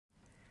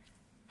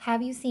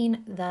Have you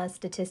seen the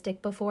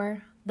statistic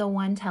before? The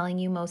one telling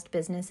you most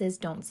businesses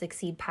don't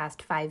succeed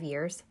past 5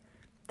 years?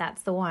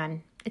 That's the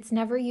one. It's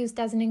never used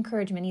as an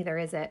encouragement either,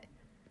 is it?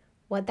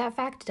 What that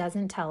fact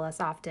doesn't tell us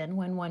often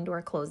when one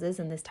door closes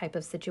in this type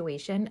of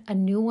situation, a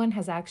new one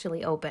has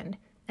actually opened.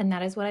 And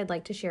that is what I'd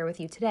like to share with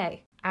you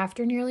today.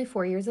 After nearly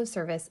 4 years of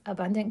service,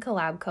 Abundant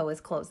Collab Co.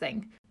 is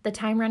closing. The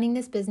time running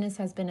this business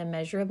has been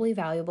immeasurably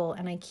valuable,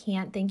 and I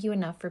can't thank you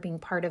enough for being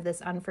part of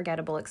this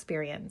unforgettable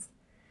experience.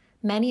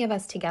 Many of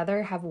us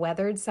together have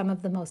weathered some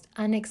of the most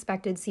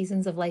unexpected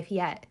seasons of life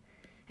yet,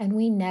 and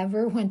we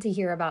never want to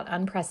hear about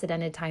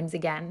unprecedented times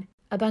again.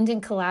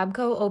 Abundant Collab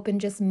Co.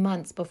 opened just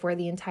months before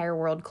the entire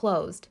world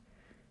closed.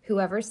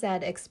 Whoever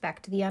said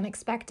expect the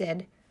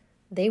unexpected,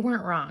 they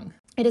weren't wrong.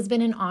 It has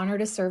been an honor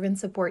to serve and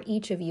support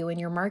each of you in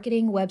your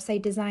marketing,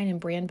 website design, and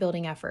brand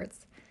building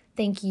efforts.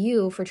 Thank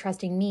you for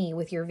trusting me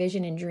with your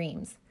vision and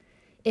dreams.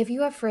 If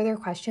you have further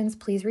questions,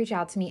 please reach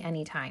out to me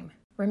anytime.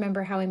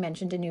 Remember how I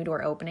mentioned a new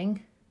door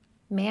opening?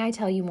 May I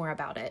tell you more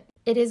about it?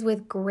 It is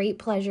with great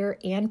pleasure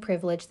and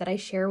privilege that I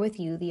share with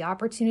you the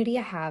opportunity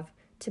I have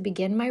to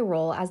begin my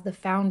role as the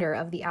founder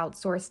of the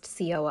Outsourced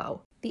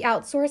COO. The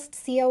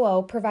Outsourced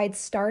COO provides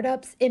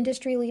startups,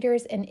 industry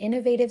leaders, and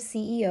innovative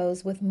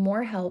CEOs with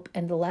more help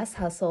and less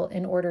hustle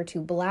in order to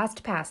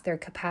blast past their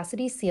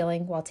capacity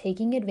ceiling while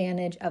taking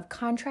advantage of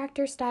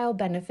contractor-style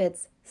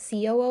benefits,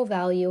 COO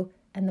value,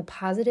 and the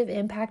positive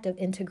impact of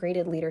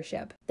integrated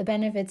leadership. The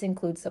benefits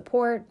include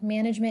support,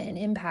 management, and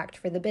impact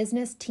for the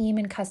business, team,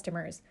 and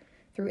customers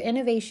through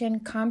innovation,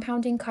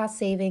 compounding cost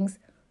savings,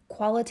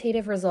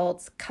 qualitative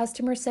results,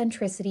 customer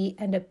centricity,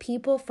 and a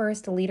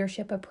people-first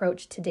leadership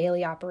approach to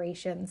daily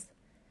operations.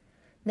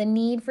 The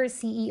need for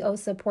CEO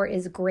support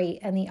is great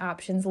and the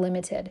options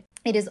limited.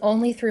 It is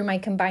only through my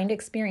combined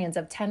experience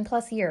of 10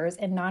 plus years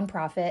in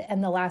nonprofit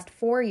and the last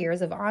 4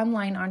 years of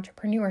online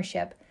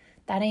entrepreneurship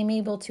that I'm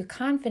able to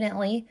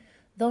confidently,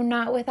 though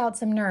not without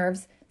some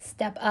nerves,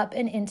 step up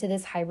and into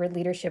this hybrid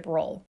leadership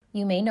role.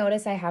 You may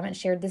notice I haven't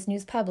shared this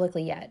news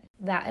publicly yet.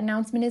 That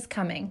announcement is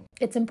coming.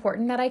 It's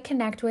important that I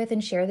connect with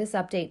and share this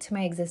update to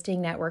my existing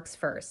networks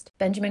first.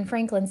 Benjamin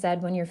Franklin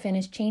said, when you're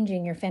finished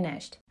changing, you're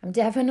finished. I'm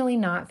definitely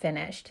not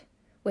finished.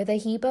 With a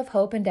heap of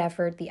hope and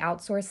effort, the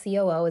Outsourced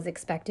COO is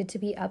expected to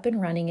be up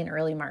and running in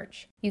early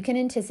March. You can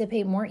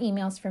anticipate more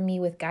emails from me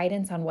with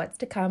guidance on what's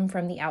to come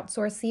from the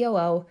Outsourced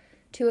COO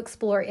to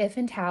explore if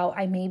and how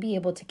I may be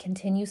able to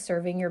continue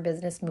serving your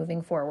business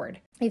moving forward.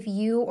 If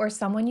you or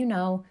someone you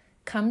know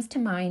comes to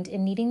mind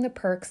in needing the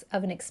perks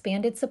of an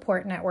expanded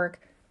support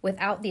network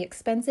without the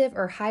expensive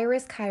or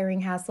high-risk hiring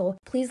hassle,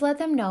 please let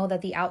them know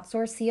that the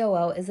Outsourced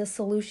COO is a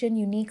solution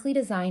uniquely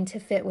designed to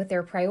fit with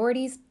their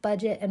priorities,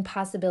 budget, and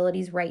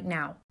possibilities right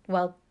now.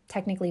 Well,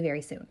 technically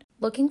very soon.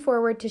 Looking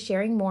forward to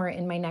sharing more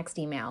in my next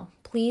email.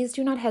 Please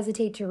do not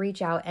hesitate to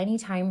reach out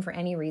anytime for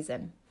any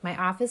reason. My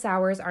office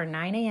hours are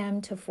 9 a.m.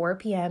 to 4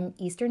 p.m.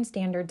 Eastern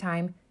Standard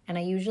Time, and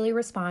I usually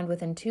respond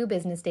within 2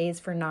 business days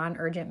for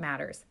non-urgent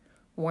matters.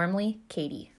 Warmly, Katie.